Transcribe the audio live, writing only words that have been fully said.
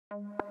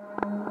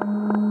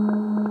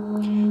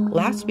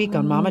Last week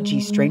on Mama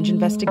G's Strange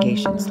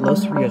Investigations,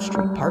 Los Rios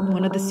Street, part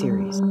 1 of the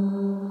series,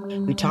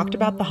 we talked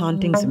about the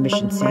hauntings of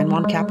Mission San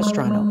Juan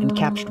Capistrano and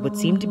captured what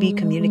seemed to be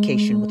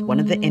communication with one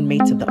of the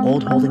inmates of the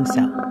old holding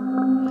cell.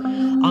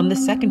 On the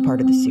second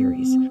part of the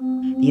series,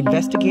 the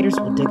investigators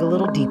will dig a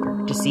little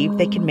deeper to see if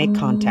they can make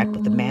contact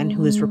with the man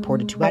who is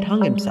reported to have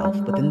hung himself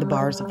within the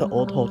bars of the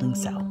old holding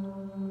cell.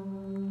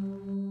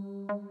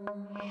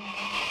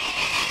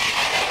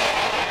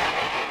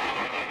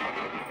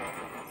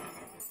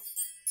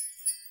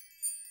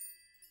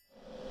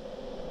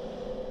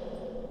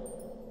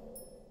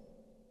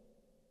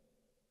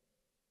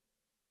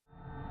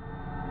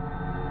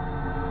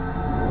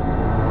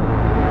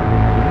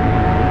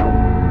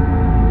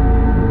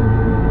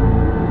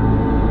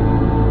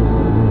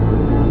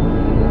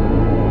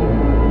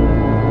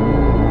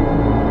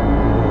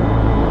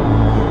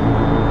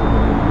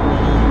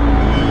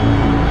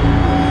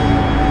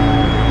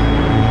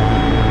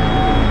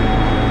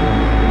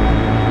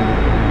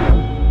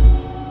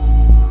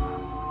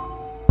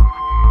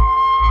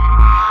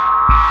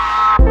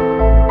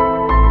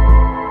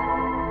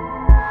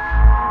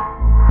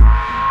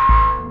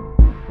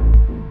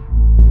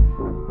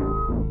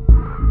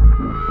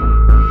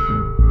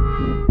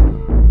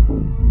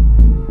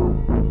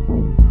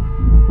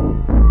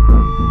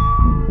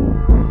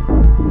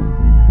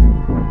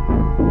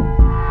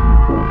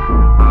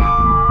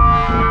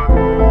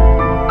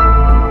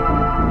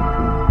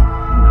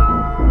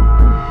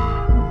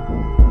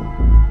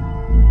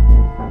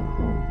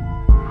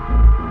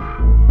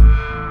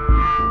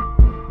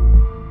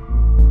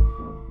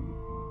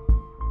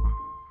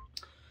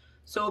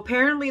 So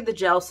apparently the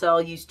jail cell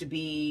used to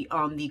be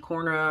on the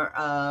corner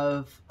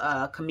of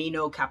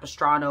Camino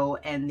Capistrano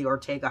and the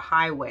Ortega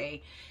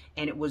Highway,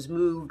 and it was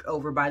moved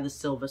over by the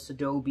Silvas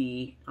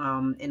Adobe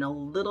in a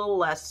little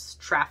less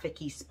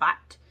trafficy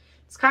spot.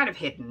 It's kind of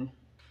hidden.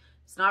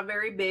 It's not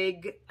very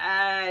big.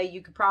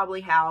 You could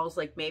probably house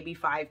like maybe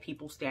 5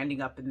 people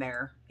standing up in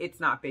there. It's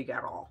not big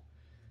at all.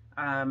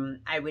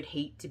 I would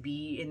hate to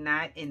be in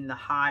that in the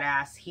hot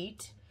ass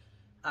heat.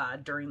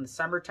 During the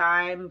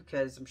summertime,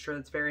 because I'm sure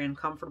it's very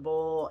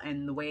uncomfortable,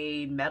 and the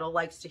way metal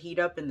likes to heat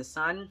up in the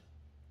sun.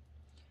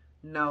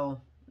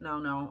 No.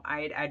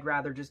 I'd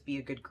rather just be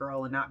a good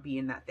girl and not be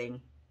in that thing.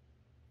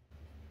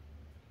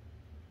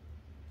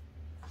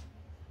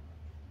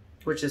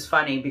 Which is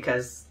funny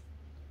because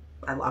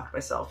I locked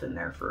myself in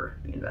there for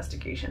the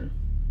investigation.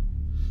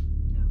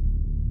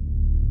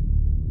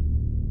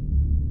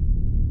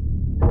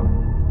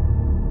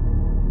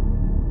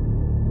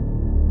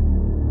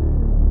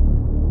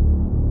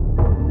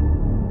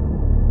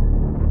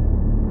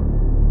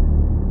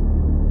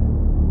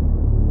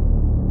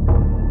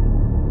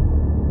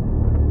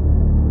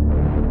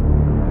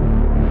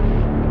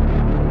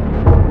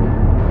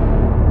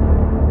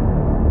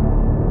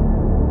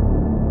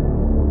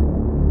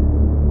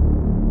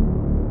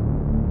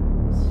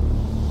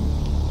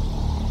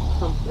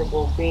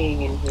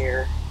 Being in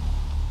here,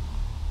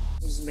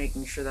 just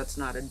making sure that's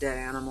not a dead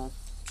animal.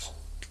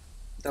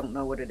 Don't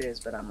know what it is,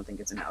 but I don't think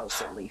it's an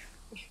osa leaf.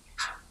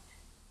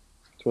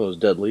 It's one of those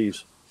dead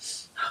leaves.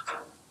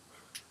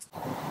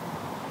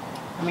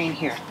 I mean,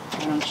 here,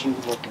 why don't you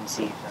look and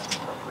see if that's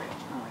appropriate?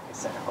 Like I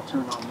said, I'll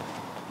turn on.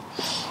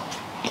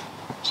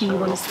 Do you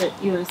want to sit?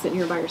 You want to sit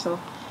here by yourself?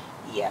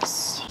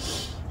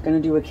 Yes. Gonna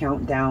do a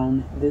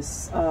countdown.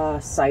 This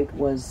site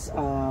was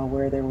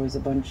where there was a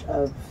bunch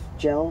of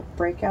jail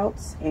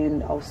breakouts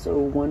and also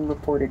one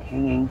reported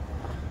hanging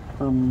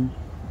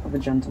of a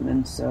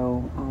gentleman.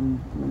 So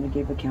I'm gonna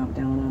give a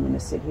countdown. I'm gonna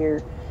sit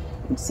here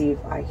and see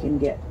if I can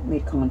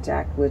make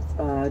contact with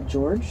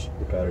George.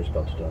 The battery's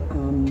about to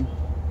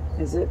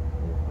die. Is it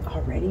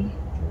already?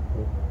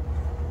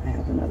 I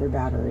have another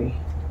battery.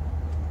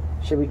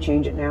 Should we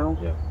change it now?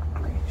 Yeah.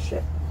 Okay,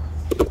 shit.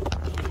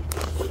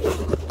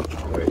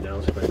 Wait, now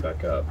it's going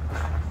back up.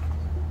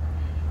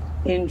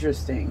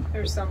 Interesting.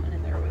 There's someone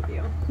in there with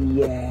you.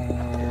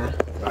 Yeah.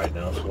 Alright,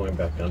 now it's going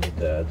back down to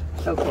dead.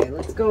 Okay,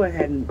 let's go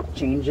ahead and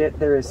change it.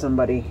 There is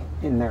somebody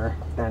in there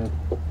then,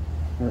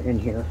 or in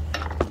here.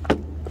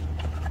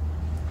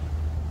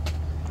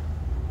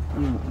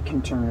 You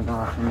can turn it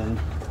off and then...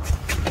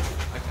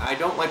 I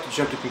don't like to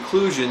jump to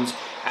conclusions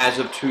as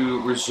of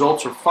to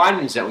results or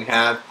findings that we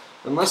have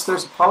unless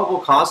there's a probable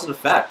cause and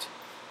effect.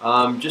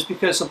 Just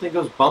because something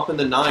goes bump in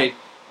the night,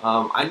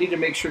 I need to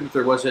make sure that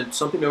there wasn't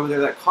something over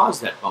there that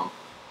caused that bump.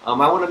 I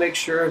want to make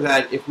sure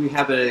that if we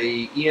have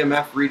a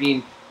EMF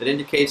reading that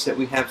indicates that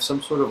we have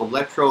some sort of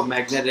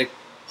electromagnetic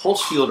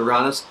pulse field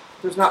around us,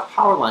 there's not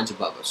power lines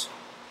above us.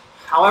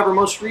 However,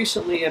 most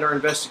recently at our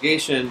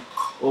investigation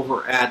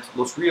over at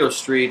Los Rios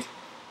Street,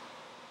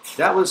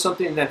 that was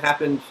something that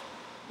happened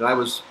that I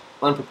was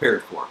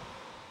unprepared for.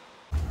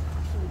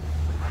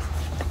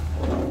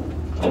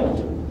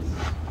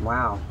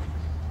 Wow.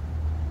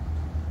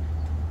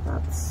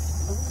 That's...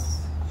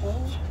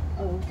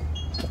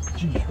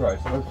 Jesus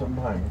Christ, there's something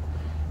behind me.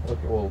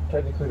 Okay, well,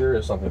 technically there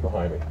is something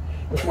behind me.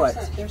 What?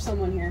 There's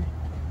someone here.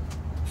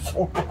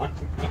 Oh,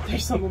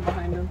 There's someone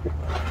behind them.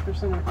 There's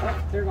someone.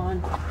 Oh, they're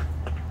gone.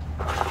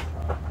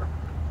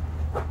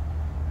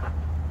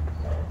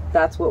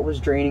 That's what was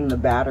draining the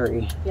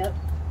battery. Yep.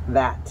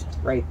 That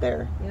right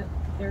there. Yep.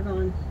 They're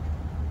gone.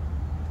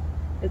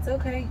 It's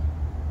okay.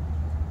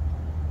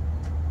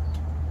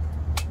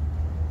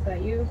 Is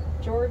that you,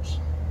 George?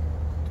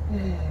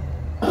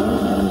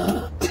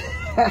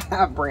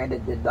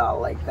 Brandon did not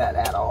like that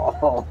at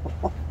all.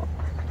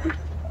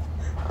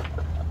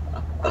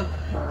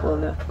 Well,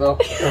 no. Oh,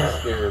 I'm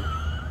scared.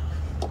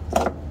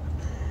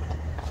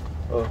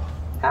 Oh.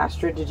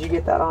 Astrid, did you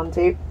get that on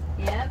tape?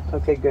 Yep.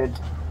 Okay, good.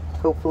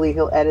 Hopefully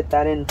he'll edit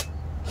that in.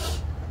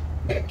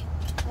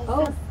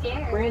 Oh,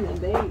 Brandon,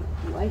 they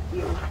like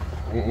you.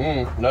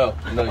 No,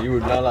 you were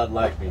not allowed to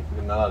like me.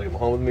 You're not allowed to come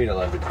home with me. You're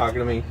not allowed to be talking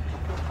to me.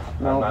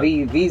 No,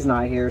 V's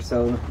not here,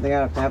 so they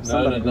gotta have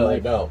somebody. No, they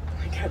like, don't.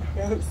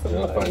 You're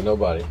not finding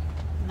nobody.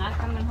 Not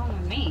coming home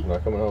with me. You're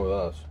not coming home with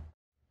us.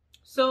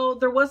 So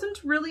there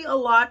wasn't really a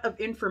lot of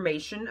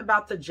information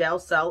about the jail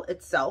cell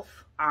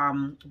itself.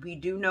 We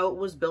do know it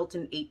was built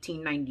in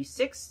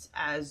 1896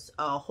 as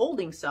a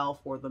holding cell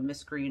for the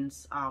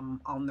miscreants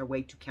on their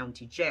way to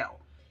county jail.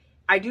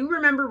 I do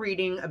remember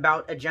reading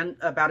about a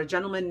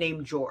gentleman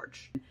named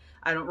George.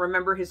 I don't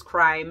remember his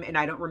crime, and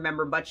I don't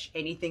remember much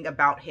anything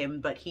about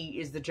him, but he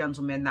is the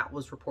gentleman that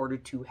was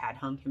reported to had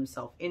hung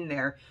himself in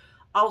there,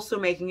 also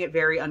making it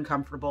very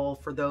uncomfortable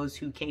for those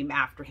who came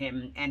after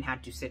him and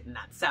had to sit in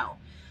that cell.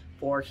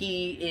 For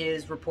he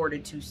is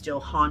reported to still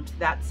haunt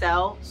that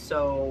cell,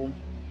 so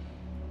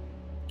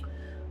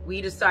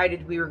we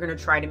decided we were going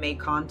to try to make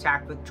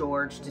contact with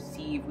George to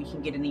see if we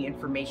can get any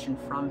information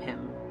from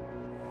him.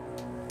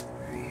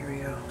 All right, here we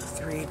go.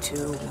 3,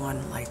 2,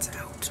 1, lights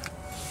out.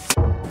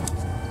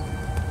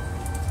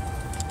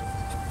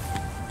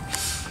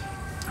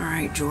 All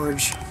right,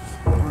 George,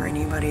 or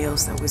anybody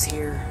else that was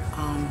here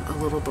a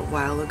little bit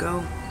while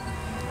ago,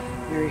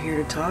 we're here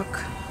to talk.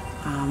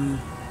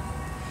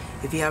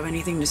 If you have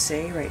anything to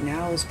say, right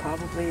now is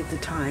probably the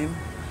time.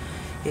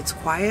 It's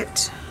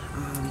quiet.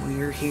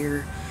 We are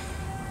here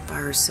by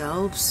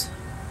ourselves.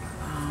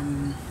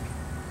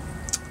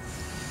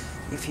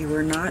 If you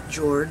are not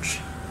George,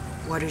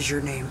 what is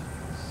your name?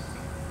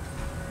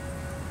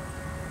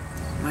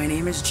 My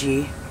name is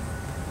G.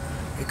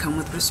 I come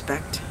with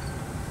respect.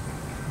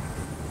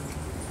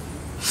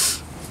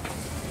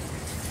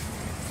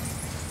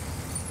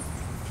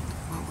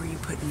 What were you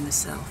put in the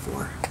cell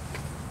for?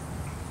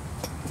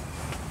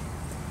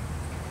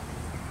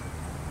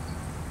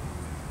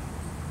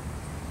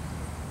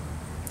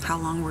 How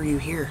long were you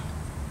here?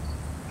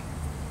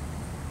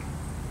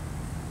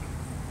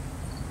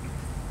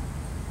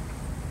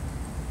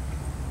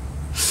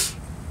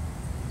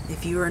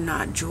 If you are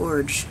not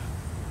George,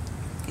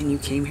 and you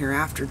came here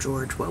after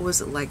George, what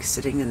was it like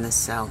sitting in this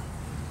cell?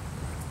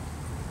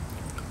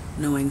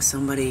 Knowing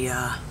somebody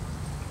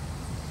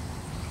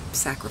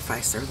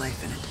sacrificed their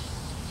life in it.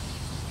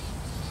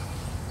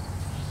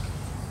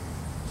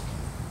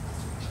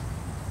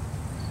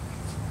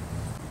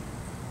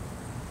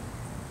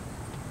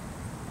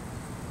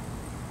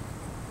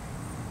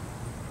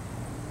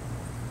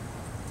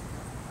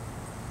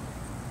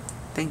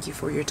 Thank you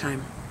for your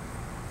time.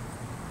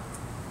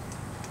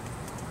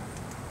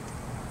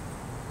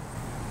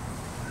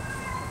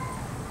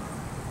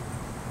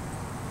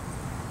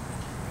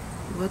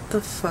 What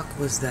the fuck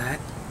was that?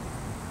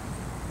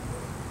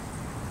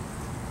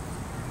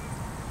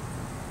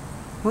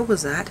 What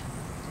was that?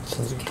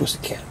 Sounds like a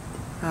pussycat.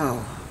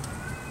 Oh.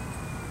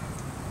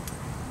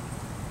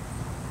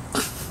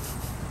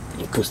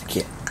 A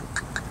pussycat.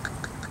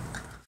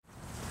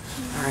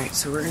 Alright,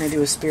 so we're gonna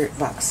do a spirit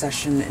box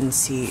session and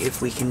see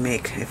if we can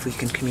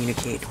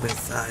communicate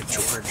with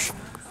George.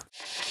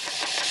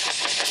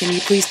 Can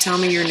you please tell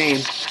me your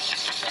name?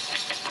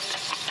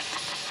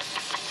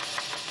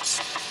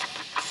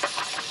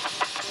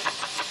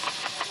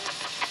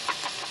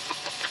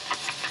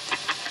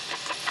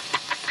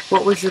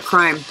 What was your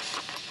crime?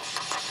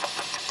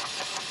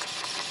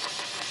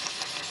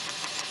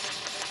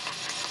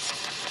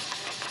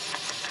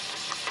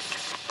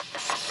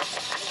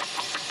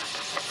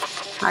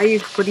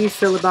 What do you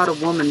feel about a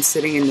woman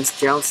sitting in this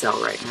jail cell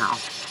right now?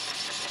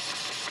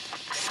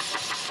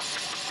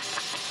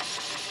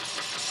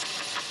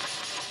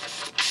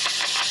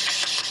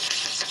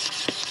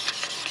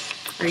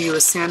 Are you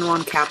a San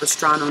Juan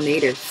Capistrano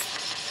native?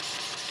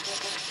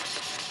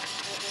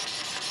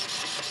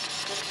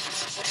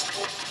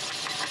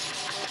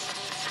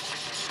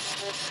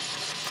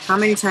 How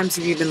many times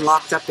have you been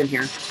locked up in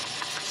here?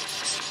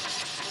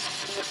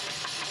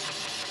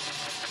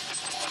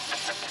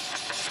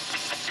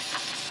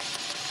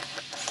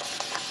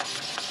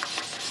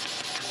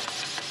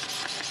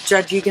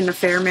 Judge Egan a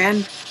fair man?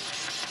 You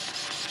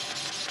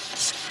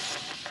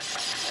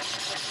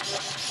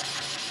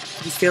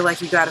feel like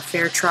you got a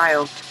fair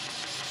trial?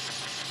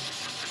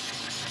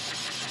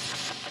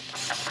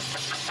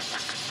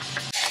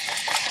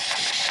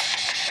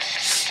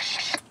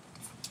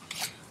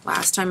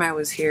 Last time I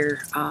was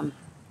here,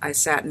 I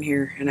sat in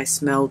here and I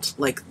smelled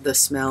like the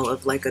smell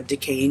of like a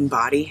decaying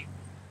body.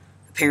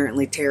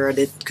 Apparently Tara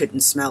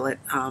couldn't smell it.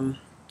 And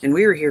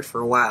we were here for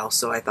a while,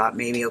 so I thought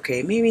maybe,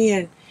 okay,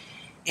 maybe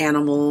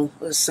animal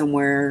was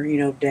somewhere, you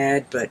know,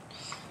 dead, but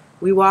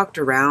we walked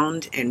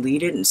around and we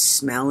didn't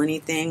smell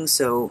anything.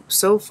 So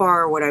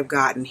far what I've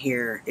gotten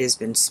here has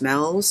been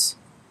smells,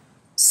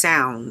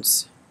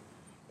 sounds,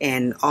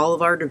 and all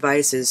of our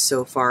devices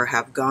so far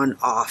have gone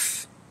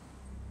off.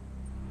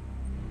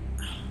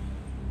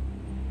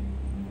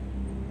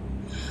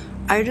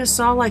 I just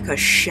saw like a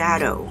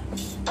shadow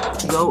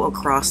go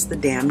across the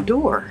damn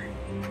door.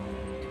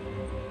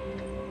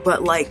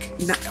 But like,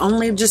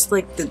 only just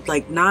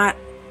like not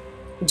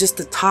just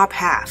the top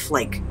half,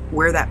 like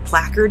where that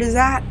placard is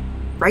at,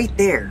 right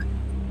there.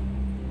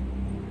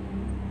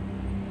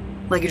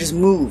 Like it just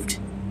moved.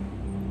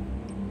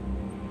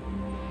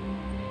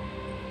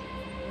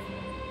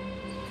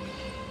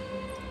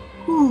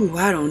 Ooh,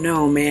 I don't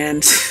know,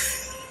 man.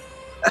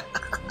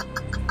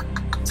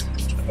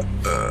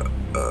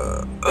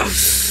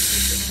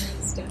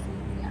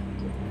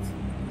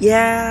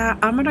 Yeah,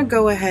 I'm gonna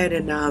go ahead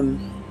and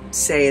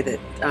say that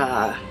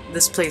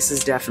this place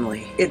is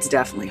definitely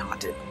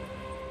haunted.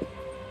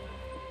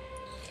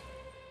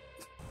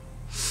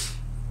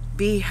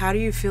 B, how do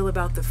you feel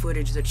about the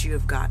footage that you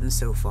have gotten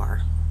so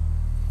far?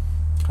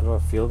 How do I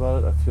feel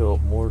about it? I feel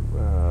more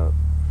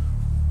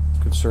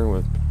concerned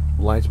with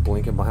lights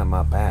blinking behind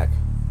my back.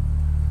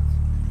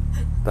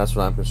 That's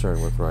what I'm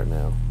concerned with right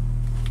now.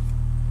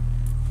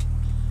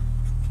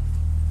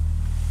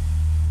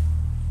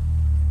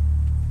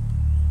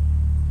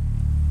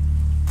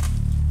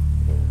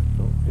 Yeah,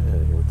 don't get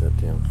out of here with that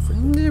damn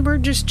freaking... We're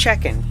just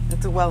checking.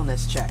 It's a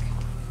wellness check.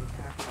 We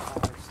packed all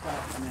our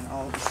stuff, and then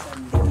all of a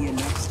sudden the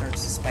EMF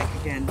starts to spike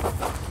again.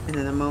 And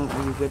then the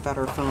moment we whip out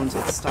our phones,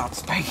 it stops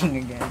spiking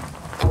again.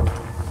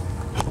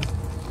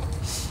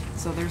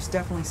 So there's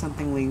definitely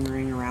something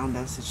lingering around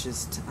us. It's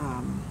just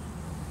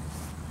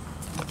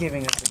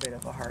giving us a bit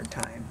of a hard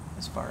time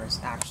as far as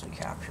actually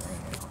capturing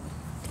it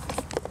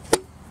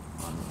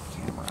on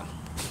camera.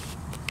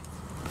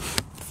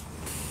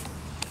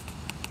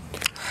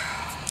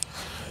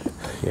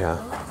 Yeah.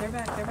 Oh, they're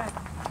back, they're back.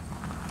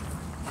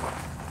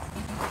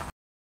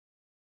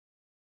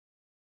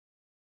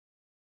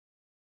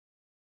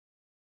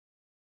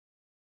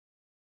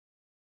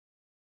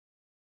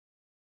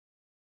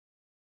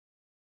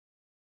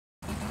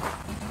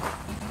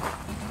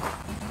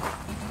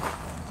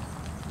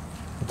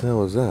 What the hell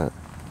was that?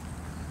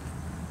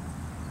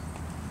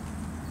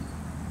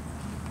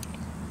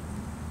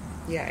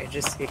 Yeah, it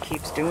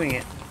keeps doing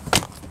it.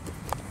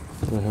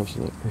 I have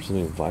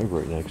something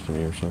vibrate next to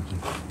me or something.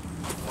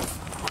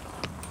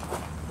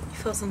 You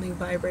feel something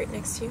vibrate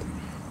next to you?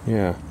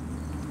 Yeah.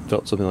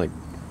 Felt something like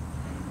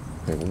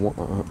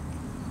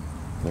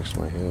next to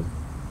my head.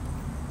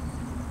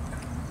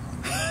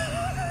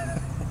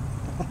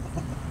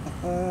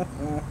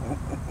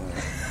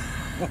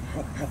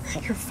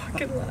 You're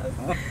fucking loud.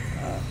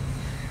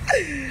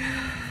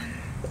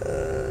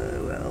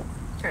 Well.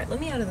 Alright, let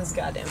me out of this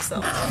goddamn cell.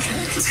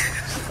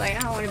 Like, I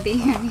don't want to be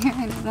here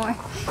anymore.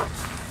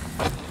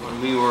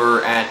 When we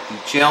were at the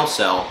jail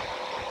cell,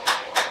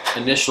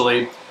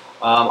 initially,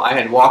 I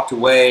had walked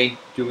away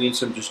doing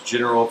some just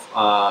general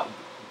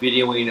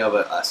videoing of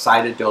a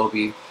site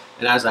adobe,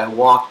 and as I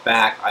walked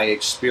back, I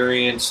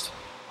experienced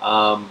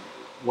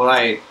what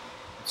I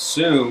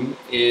assume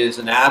is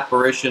an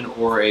apparition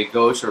or a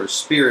ghost or a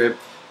spirit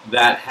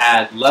that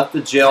had left the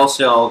jail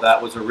cell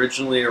that was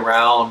originally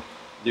around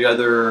the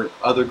other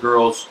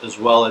girls as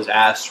well as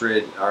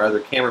Astrid, our other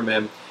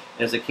cameraman.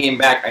 And as I came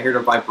back, I heard a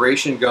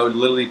vibration go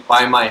literally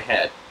by my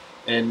head.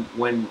 And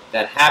when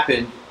that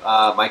happened,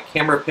 my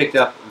camera picked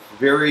up a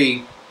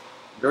very,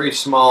 very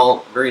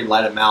small, very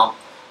light amount,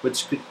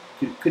 which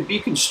could be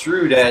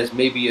construed as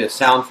maybe a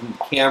sound from the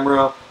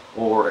camera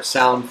or a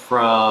sound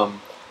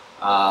from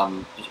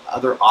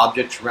other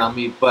objects around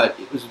me, but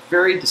it was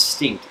very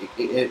distinct.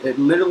 It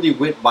literally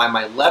went by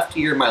my left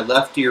ear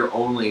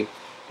only,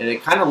 and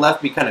it kind of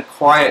left me kind of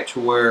quiet to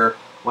where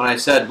when I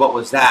said, "What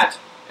was that?"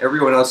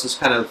 everyone else just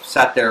kind of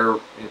sat there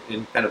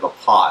in kind of a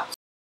pause.